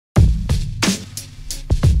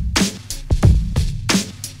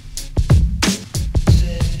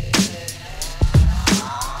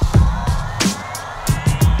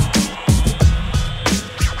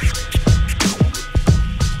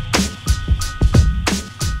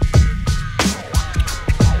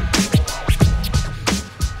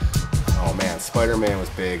Spider-Man was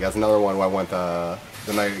big. That's another one where I went the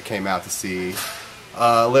night it came out to see.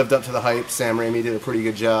 Lived up to the hype. Sam Raimi did a pretty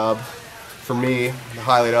good job. For me, the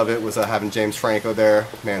highlight of it was having James Franco there.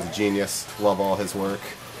 Man's a genius. Love all his work.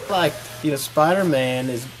 Like, Spider-Man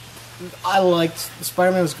was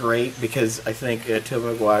great because I think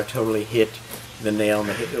Tobey Maguire totally hit the nail on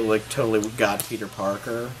the head, like totally got Peter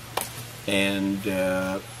Parker, and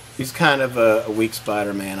he's kind of a weak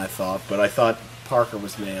Spider-Man, I thought, but I thought Parker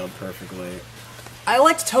was nailed perfectly. I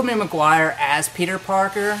liked Tobey Maguire as Peter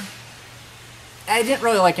Parker. I didn't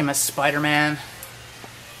really like him as Spider-Man,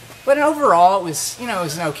 but overall it was, it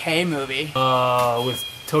was an okay movie. With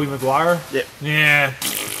Tobey Maguire? Yeah.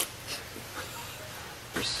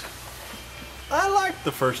 I liked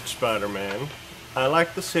the first Spider-Man. I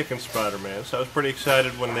liked the second Spider-Man, so I was pretty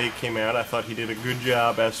excited when they came out. I thought he did a good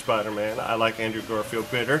job as Spider-Man. I like Andrew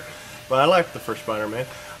Garfield better, but I liked the first Spider-Man.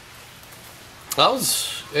 That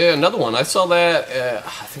was another one. I saw that,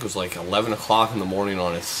 I think it was like 11 o'clock in the morning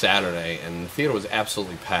on a Saturday, and the theater was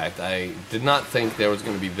absolutely packed. I did not think there was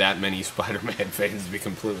going to be that many Spider-Man fans, to be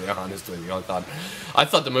completely honest with you. I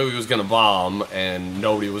thought the movie was going to bomb, and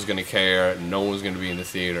nobody was going to care, and no one was going to be in the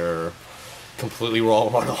theater. Completely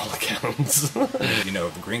wrong on all accounts.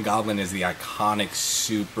 The Green Goblin is the iconic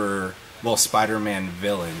Spider-Man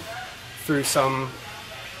villain. Through some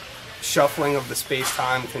shuffling of the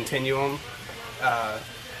space-time continuum,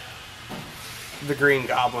 the Green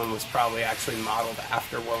Goblin was probably actually modeled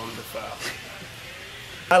after Willem Dafoe.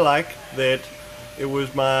 I like that it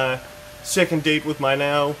was my second date with my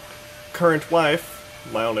now current wife,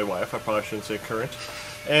 my only wife, I probably shouldn't say current,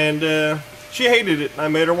 and she hated it. I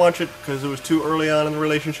made her watch it because it was too early on in the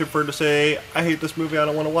relationship for her to say, I hate this movie, I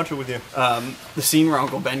don't want to watch it with you. The scene where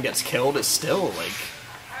Uncle Ben gets killed is still,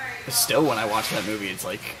 when I watch that movie, it's,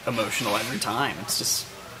 emotional every time. It's just...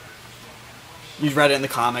 You read it in the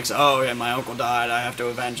comics, oh, yeah, my uncle died, I have to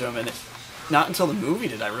avenge him, and not until the movie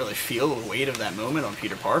did I really feel the weight of that moment on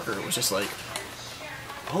Peter Parker. It was just like,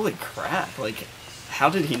 holy crap, how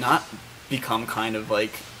did he not become kind of, a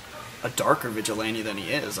darker vigilante than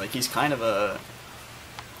he is? He's kind of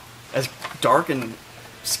as dark and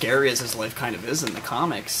scary as his life kind of is in the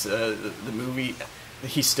comics. The movie,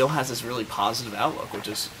 he still has this really positive outlook, which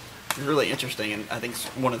is really interesting, and I think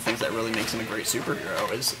one of the things that really makes him a great superhero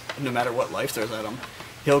is no matter what life throws at him,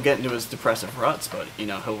 he'll get into his depressive ruts, but,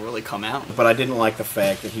 he'll really come out. But I didn't like the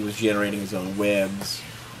fact that he was generating his own webs.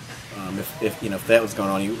 If that was going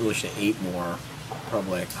on, he really should have ate more,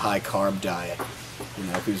 probably a high-carb diet.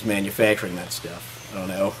 If he was manufacturing that stuff. I don't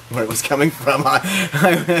know where it was coming from.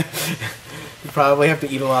 You probably have to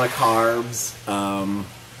eat a lot of carbs,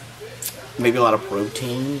 maybe a lot of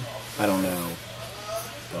protein. I don't know.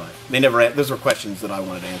 But they never. Those were questions that I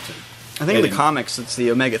wanted answered. I think in the comics, it's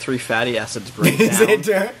the omega-3 fatty acids break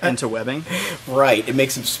down into webbing. Right. It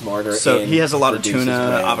makes him smarter. So he has a lot of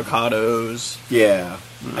tuna, avocados. Yeah.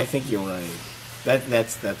 I think you're right.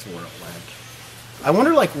 That's where it went. I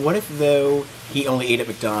wonder, what if, though, he only ate at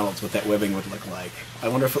McDonald's, what that webbing would look like. I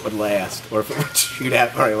wonder if it would last, or if it would shoot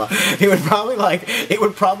out very long. It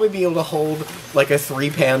would probably be able to hold, a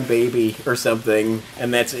 3-pound baby or something,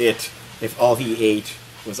 and that's it, if all he ate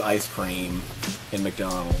was ice cream in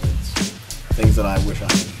McDonald's. Things that I wish I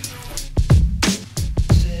could.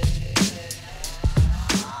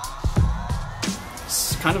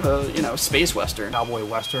 It's kind of a, space western. Cowboy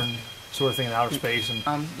western sort of thing in outer space. And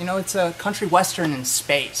It's a country western in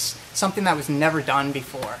space. Something that was never done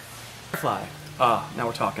before. Firefly. Now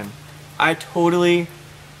we're talking. I totally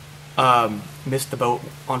missed the boat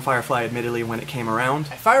on Firefly, admittedly, when it came around.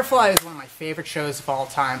 Firefly is one of my favorite shows of all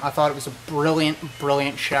time. I thought it was a brilliant,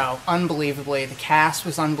 brilliant show. Unbelievably. The cast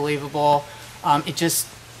was unbelievable. It just,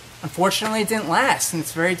 unfortunately, it didn't last, and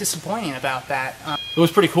it's very disappointing about that. It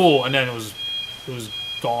was pretty cool, and then it was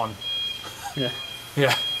gone. Yeah.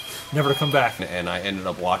 Yeah. Never to come back. And I ended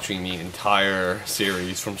up watching the entire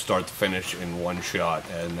series from start to finish in one shot,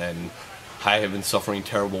 and then I have been suffering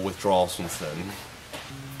terrible withdrawal since then.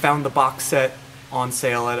 Found the box set on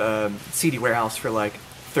sale at a CD warehouse for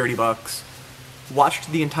 $30. Watched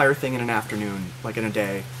the entire thing in an afternoon, in a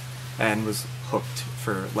day, and was hooked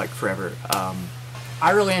for forever.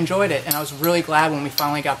 I really enjoyed it, and I was really glad when we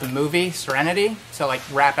finally got the movie Serenity to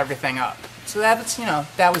wrap everything up. So that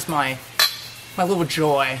was my little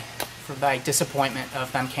joy for the disappointment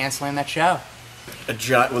of them canceling that show.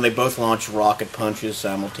 When they both launched rocket punches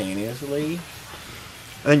simultaneously.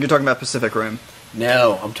 I think you're talking about Pacific Rim.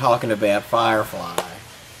 No, I'm talking about Firefly.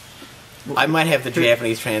 I might have the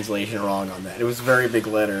Japanese translation wrong on that. It was very big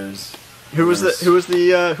letters. Who was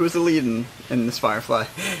the lead in this Firefly?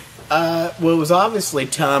 Well, it was obviously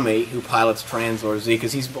Tommy who pilots Translord Z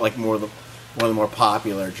because he's more the one of the more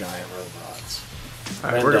popular giant robots.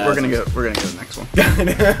 All right, we're gonna go to the next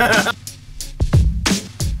one.